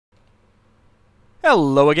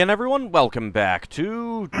Hello again, everyone. Welcome back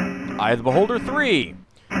to Eye of the Beholder 3.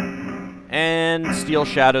 And Steel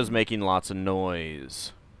Shadow's making lots of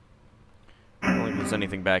noise. I don't think there's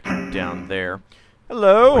anything back down there.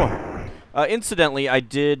 Hello! Incidentally, I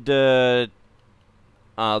did, that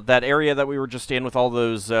area that we were just in with all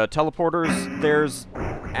those, teleporters, there's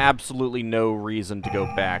absolutely no reason to go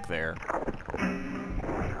back there.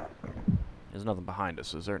 There's nothing behind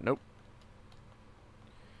us, is there? Nope.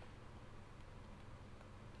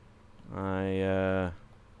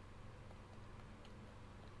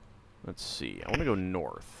 Let's see. I want to go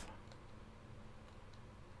north.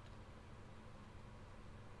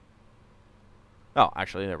 Oh,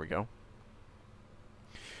 actually, there we go.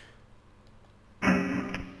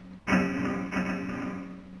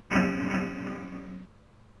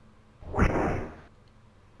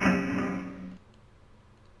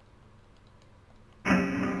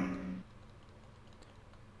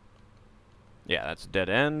 Yeah, that's a dead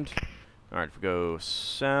end. Alright, if we go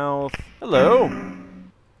south... Hello!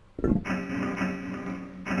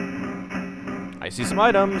 I see some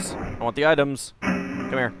items! I want the items! Come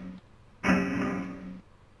here.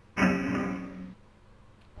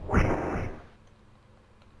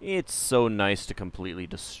 It's so nice to completely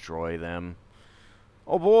destroy them.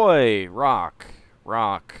 Oh boy! Rock.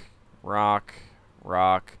 Rock. Rock.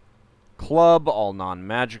 Rock. Club, all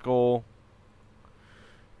non-magical.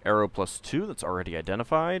 Arrow +2, that's already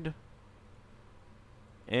identified.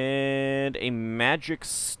 And a magic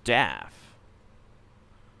staff.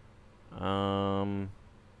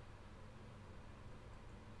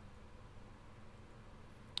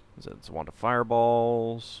 That's a wand of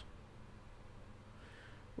fireballs.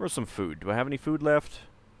 Where's some food? Do I have any food left?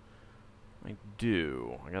 I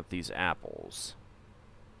do. I got these apples.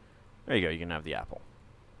 There you go, you can have the apple.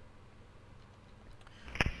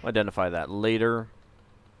 I'll identify that later.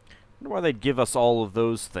 I wonder why they'd give us all of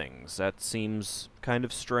those things. That seems kind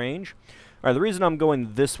of strange. Alright, the reason I'm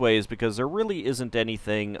going this way is because there really isn't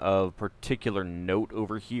anything of particular note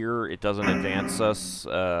over here. It doesn't advance us.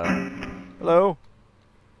 Hello?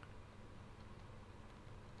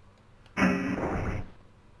 It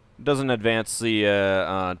doesn't advance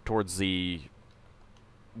the, towards the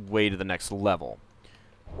way to the next level.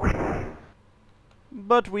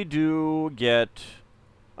 But we do get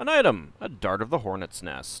an item. A Dart of the Hornet's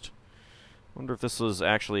Nest. I wonder if this was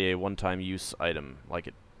actually a one-time use item, like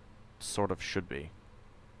it sort of should be.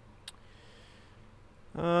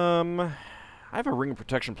 I have a Ring of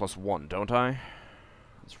Protection +1, don't I?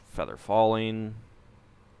 It's Feather Falling.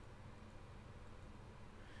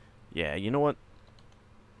 Yeah, you know what?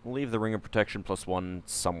 We'll leave the Ring of Protection +1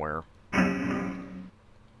 somewhere.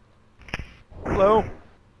 Hello?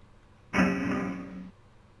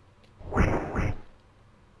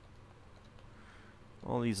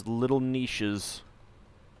 All these little niches.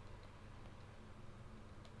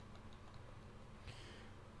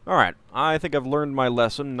 Alright, I think I've learned my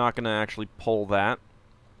lesson. Not going to actually pull that.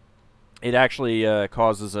 It actually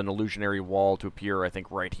causes an illusionary wall to appear, I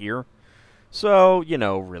think, right here. So, you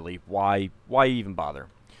know, really, why even bother?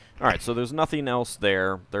 Alright, so there's nothing else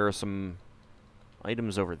there. There are some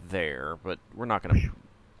items over there, but we're not going to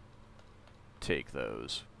take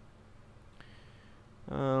those.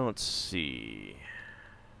 Let's see.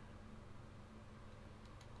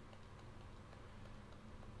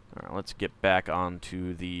 Alright, let's get back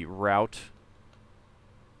onto the route.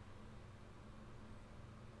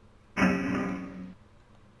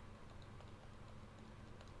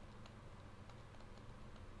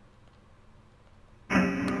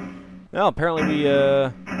 Well, apparently we,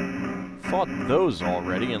 fought those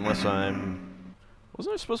already, unless I'm...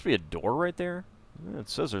 Wasn't there supposed to be a door right there? It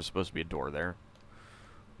says there's supposed to be a door there.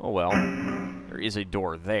 Oh well. There is a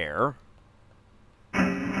door there.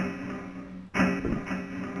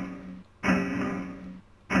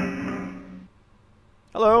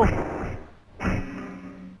 Hello!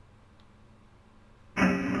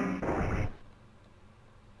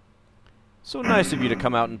 So nice of you to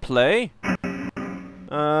come out and play.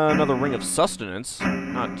 Another Ring of Sustenance.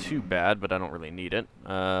 Not too bad, but I don't really need it.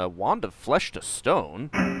 Wand of Flesh to Stone.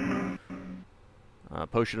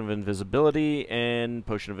 Potion of Invisibility and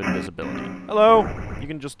Potion of Invisibility. Hello! You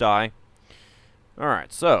can just die.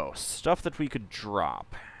 Alright, so, stuff that we could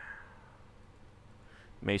drop.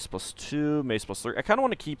 Mace +2, Mace +3. I kind of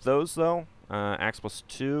want to keep those, though. Axe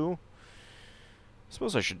 +2. I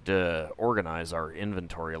suppose I should organize our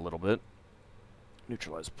inventory a little bit.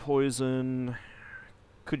 Neutralize poison.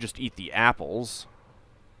 Could just eat the apples.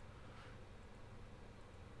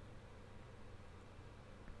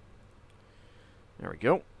 There we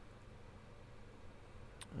go.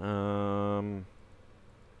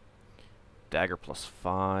 Dagger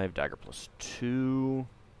 +5, dagger +2.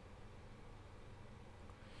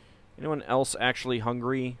 Anyone else actually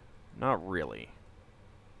hungry? Not really.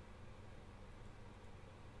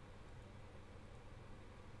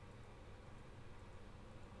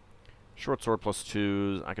 Short sword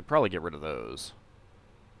 +2s. I could probably get rid of those.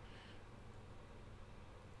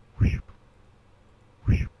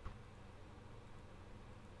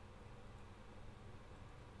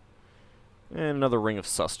 And another ring of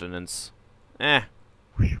sustenance.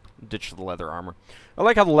 Ditch the leather armor. I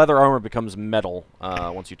like how the leather armor becomes metal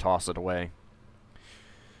once you toss it away.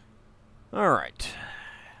 Alright.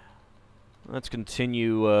 Let's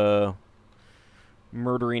continue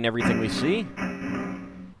murdering everything we see.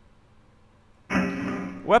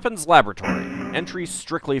 Weapons Laboratory. Entry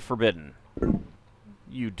strictly forbidden.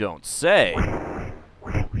 You don't say.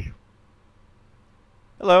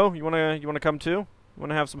 Hello, you wanna come too? You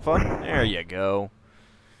wanna have some fun? There you go.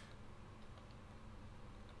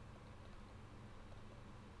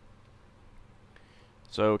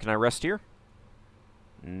 So, can I rest here?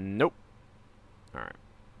 Nope. Alright.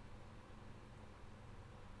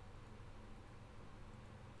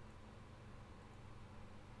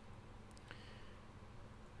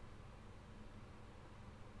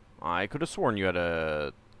 I could have sworn you had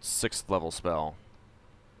a 6th level spell.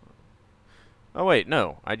 Oh wait,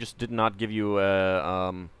 no. I just did not give you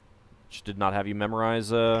a, just did not have you memorize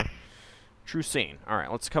True Scene.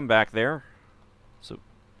 Alright, let's come back there. So,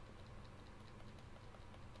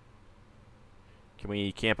 can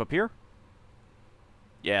we camp up here?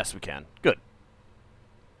 Yes, we can. Good.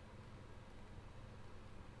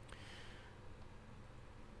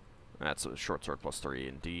 That's a short sword +3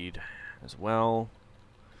 indeed, as well.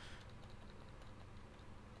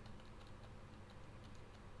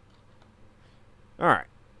 Alright.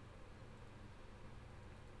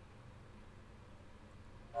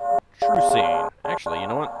 True Scene. Actually, you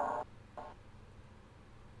know what?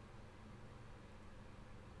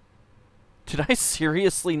 Did I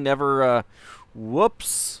seriously never,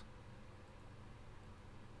 whoops.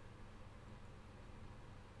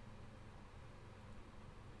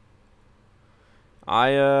 I,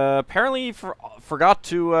 apparently forgot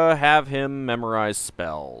to, have him memorize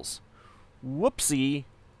spells. Whoopsie.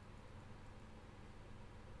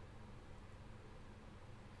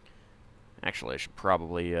 Actually, I should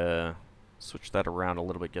probably, switch that around a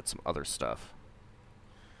little bit, get some other stuff.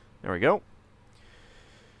 There we go.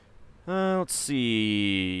 Let's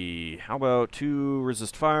see. How about 2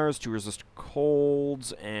 resist fires, 2 resist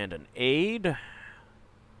colds, and an aid? I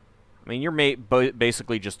mean, you're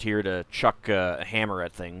basically just here to chuck a hammer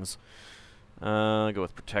at things. Go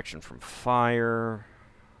with protection from fire.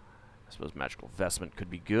 I suppose magical vestment could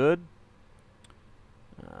be good.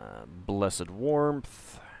 Blessed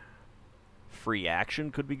warmth. Free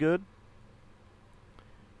action could be good.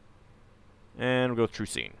 And we'll go with True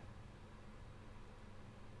Scene.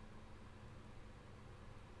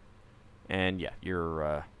 And yeah,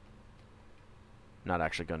 you're not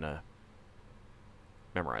actually going to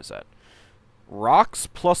memorize that. Rocks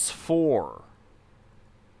 +4.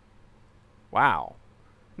 Wow.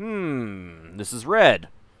 This is red.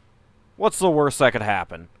 What's the worst that could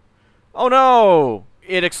happen? Oh no!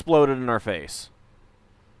 It exploded in our face.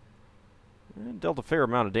 It dealt a fair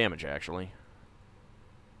amount of damage, actually.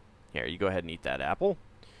 Here, you go ahead and eat that apple.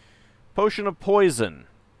 Potion of poison.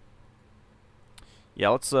 Yeah,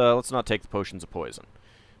 let's not take the potions of poison.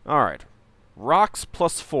 Alright. Rocks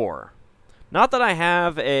 +4. Not that I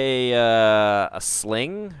have a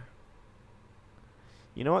sling.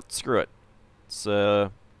 You know what? Screw it. It's,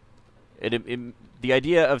 the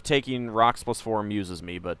idea of taking rocks +4 amuses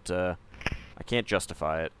me, but, I can't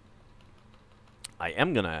justify it. I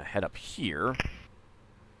am gonna head up here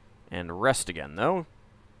and rest again, though.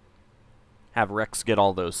 Have Rex get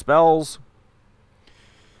all those spells.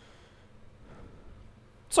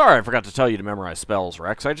 Sorry, I forgot to tell you to memorize spells,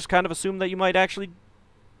 Rex. I just kind of assumed that you might actually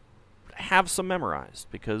have some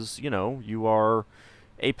memorized, because, you know, you are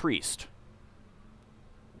a priest.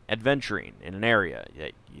 Adventuring in an area.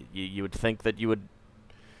 You would think that you would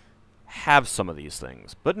have some of these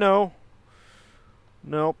things. But no.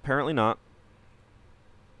 No, apparently not.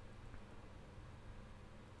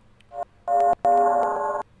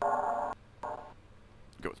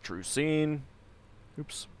 Go with True Scene.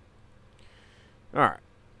 Oops. Alright.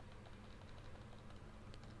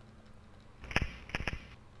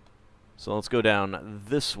 So let's go down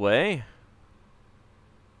this way.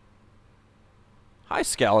 Hi,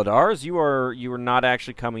 Scaladars. You are not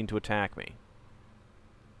actually coming to attack me.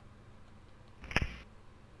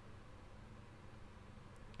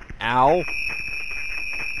 Ow.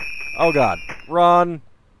 Oh god. Run.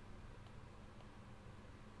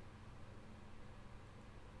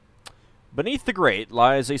 Beneath the grate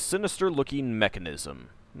lies a sinister-looking mechanism.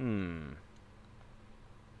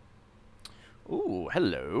 Ooh,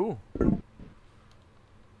 hello.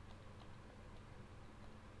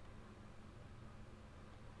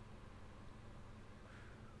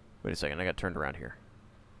 Wait a second, I got turned around here.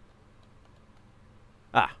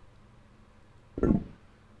 Ah. Let's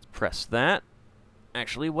press that.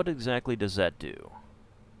 Actually, what exactly does that do?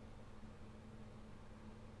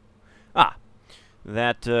 Ah.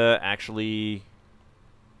 That actually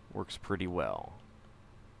works pretty well.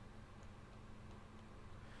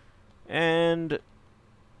 And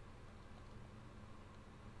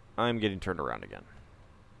I'm getting turned around again.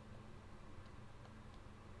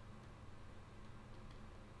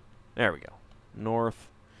 There we go. North.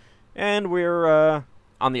 And we're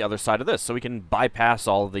on the other side of this, so we can bypass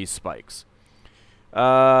all of these spikes.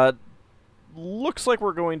 Looks like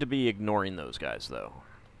we're going to be ignoring those guys, though.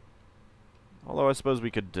 Although I suppose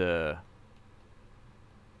we could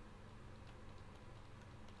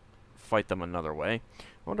fight them another way.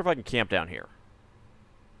 I wonder if I can camp down here.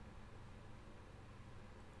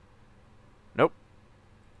 Nope.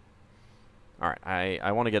 Alright,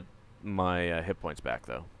 I want to get my hit points back,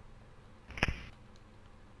 though.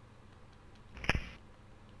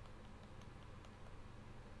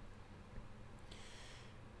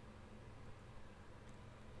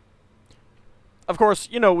 Of course,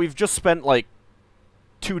 you know, we've just spent, like,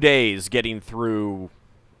 2 days getting through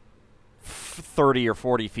 30 or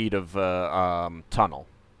 40 feet of tunnel.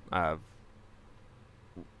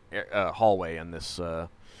 Hallway in this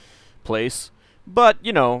place. But,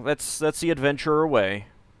 you know, that's the adventure away.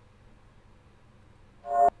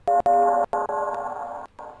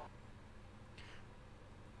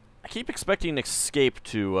 I keep expecting Escape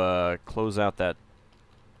to close out the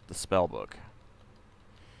spell book.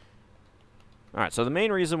 Alright, so the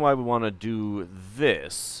main reason why we want to do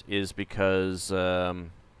this is because that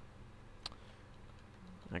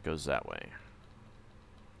goes that way.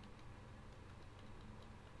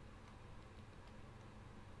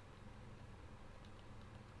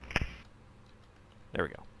 There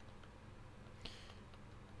we go.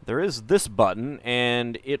 There is this button,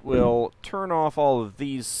 and it will turn off all of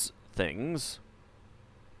these things.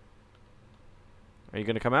 Are you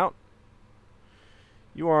going to come out?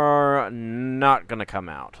 You are not going to come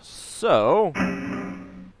out. So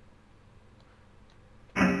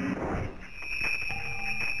let's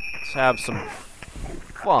have some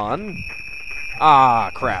fun.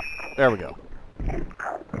 Ah, crap. There we go.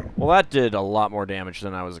 Well, that did a lot more damage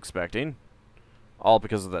than I was expecting. All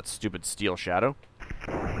because of that stupid steel shadow.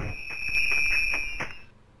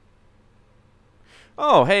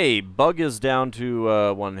 Oh, hey, Bug is down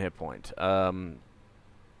to 1 hit point. Well,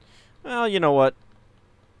 you know what?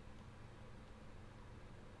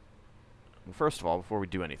 First of all, before we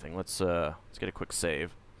do anything, let's get a quick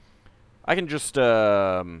save. I can just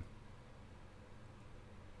cast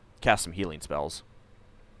some healing spells.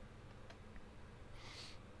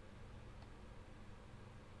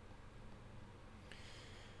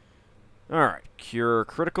 Alright, Cure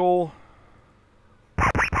Critical.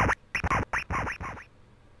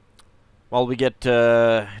 While we get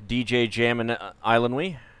DJ Jammin'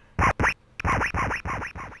 Islandwy.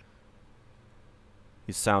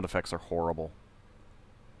 These sound effects are horrible.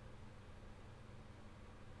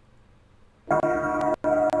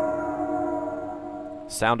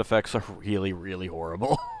 Sound effects are really, really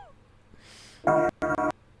horrible.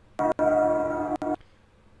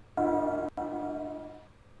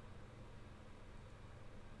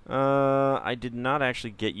 I did not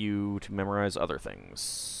actually get you to memorize other things,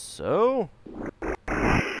 so...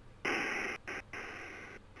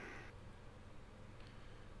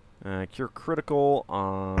 Cure Critical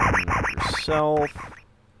on yourself.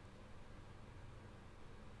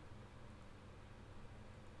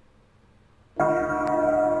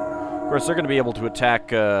 Of course, they're going to be able to attack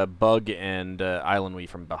Bug and Islandwy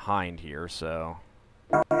from behind here, so...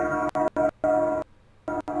 Alright,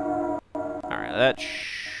 that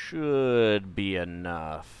should be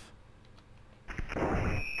enough.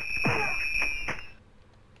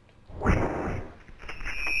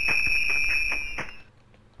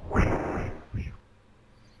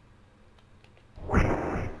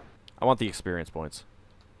 I want the experience points.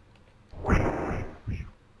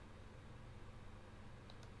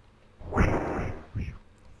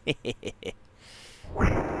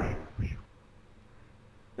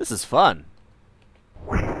 This is fun.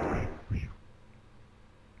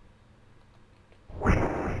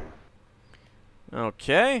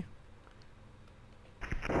 Okay.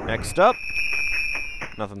 Next up.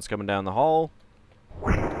 Nothing's coming down the hall.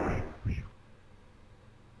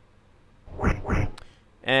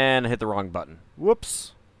 And and hit the wrong button.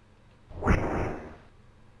 Whoops.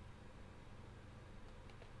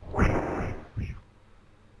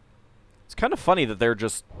 It's kind of funny that they're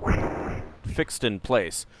just fixed in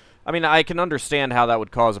place. I mean, I can understand how that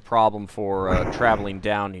would cause a problem for traveling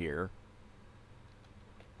down here.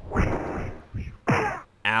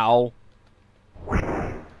 Ow.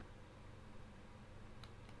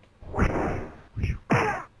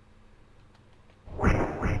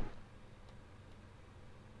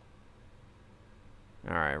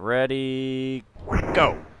 Alright, ready,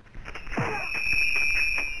 go.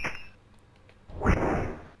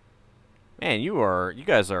 Man, you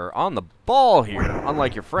guys are on the ball here,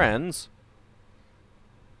 unlike your friends.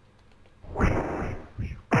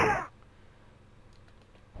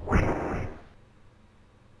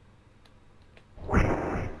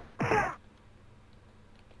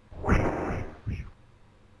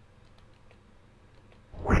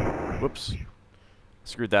 Whoops.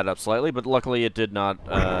 Screwed that up slightly, but luckily it did not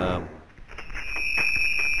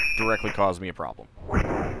directly cause me a problem.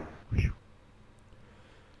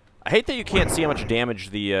 I hate that you can't see how much damage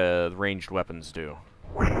the ranged weapons do.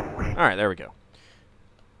 Alright, there we go.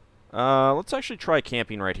 Let's actually try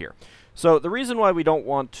camping right here. So, the reason why we don't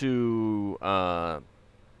want to... well,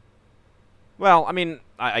 I mean,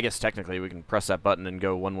 I guess technically we can press that button and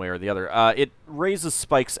go one way or the other. It raises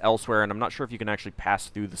spikes elsewhere, and I'm not sure if you can actually pass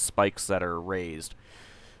through the spikes that are raised.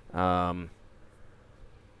 So,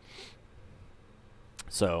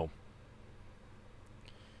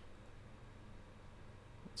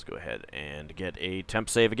 let's go ahead and get a temp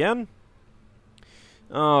save again.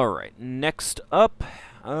 Alright, next up,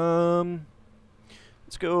 let's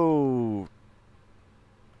go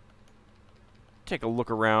take a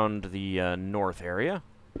look around the north area.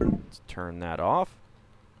 Let's turn that off.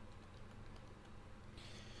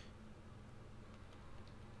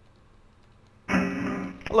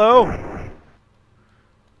 Hello! I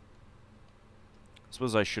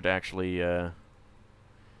suppose I should actually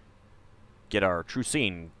get our True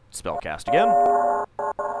Seeing spell cast again.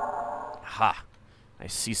 Ha! I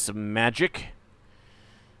see some magic.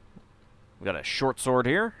 We got a short sword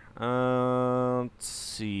here. Let's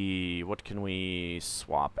see. What can we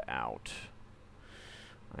swap out?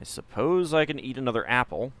 I suppose I can eat another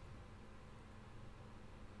apple.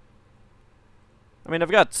 I mean, I've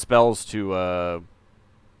got spells to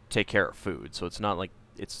take care of food, so it's not like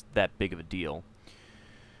it's that big of a deal.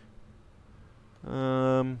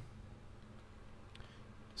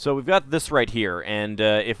 So we've got this right here, and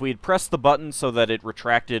if we had pressed the button so that it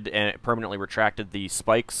retracted and it permanently retracted the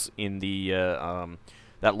spikes in the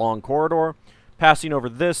that long corridor, passing over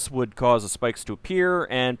this would cause the spikes to appear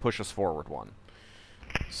and push us forward one.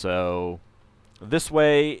 So this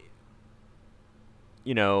way,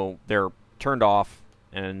 you know, they're turned off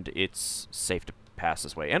and it's safe to pass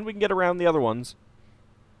this way, and we can get around the other ones,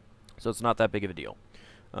 so it's not that big of a deal.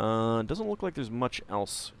 Doesn't look like there's much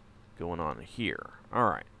else going on here.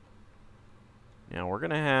 Alright. Now we're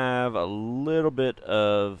going to have a little bit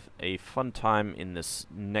of a fun time in this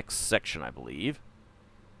next section, I believe.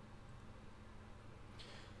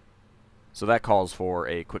 So that calls for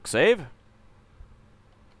a quick save.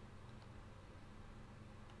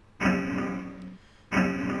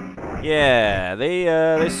 Yeah,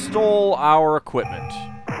 they stole our equipment.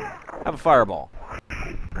 Have a fireball.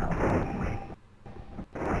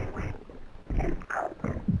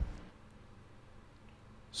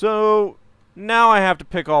 So, now I have to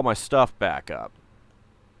pick all my stuff back up.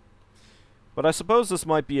 But I suppose this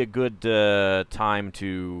might be a good time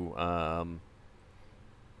to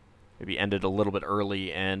maybe end it a little bit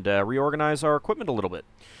early and reorganize our equipment a little bit.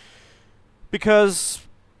 Because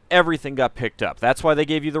everything got picked up. That's why they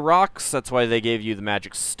gave you the rocks. That's why they gave you the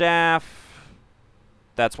magic staff.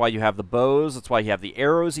 That's why you have the bows. That's why you have the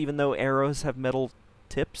arrows, even though arrows have metal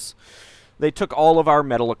tips. They took all of our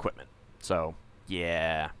metal equipment. So...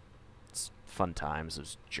 yeah, it's fun times,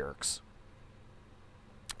 those jerks.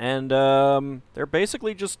 And they're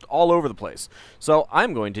basically just all over the place. So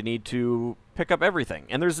I'm going to need to pick up everything.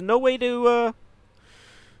 And there's no way to,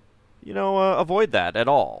 you know, avoid that at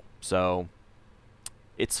all. So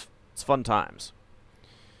it's fun times.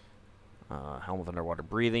 Helm of Underwater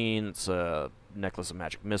Breathing. It's a necklace of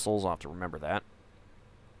magic missiles. I'll have to remember that.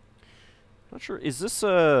 Not sure. Is this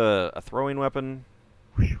a throwing weapon?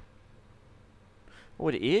 Oh,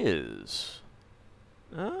 it is.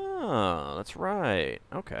 Oh, that's right.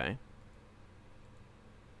 Okay.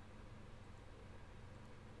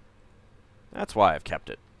 That's why I've kept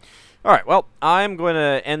it. Alright, well, I'm going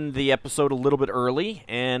to end the episode a little bit early,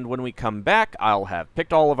 and when we come back, I'll have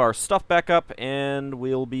picked all of our stuff back up, and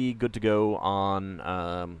we'll be good to go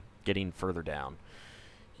on getting further down.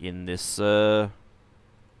 in this, or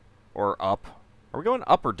up. Are we going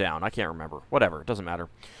up or down? I can't remember. Whatever, it doesn't matter.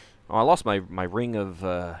 Oh, I lost my ring of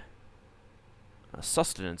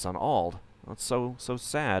sustenance on Auld. That's so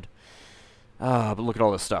sad. But look at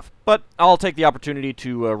all this stuff. But I'll take the opportunity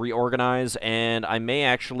to reorganize, and I may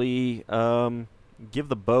actually give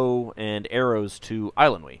the bow and arrows to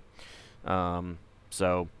Islandwe.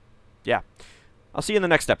 So, yeah. I'll see you in the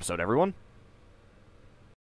next episode, everyone.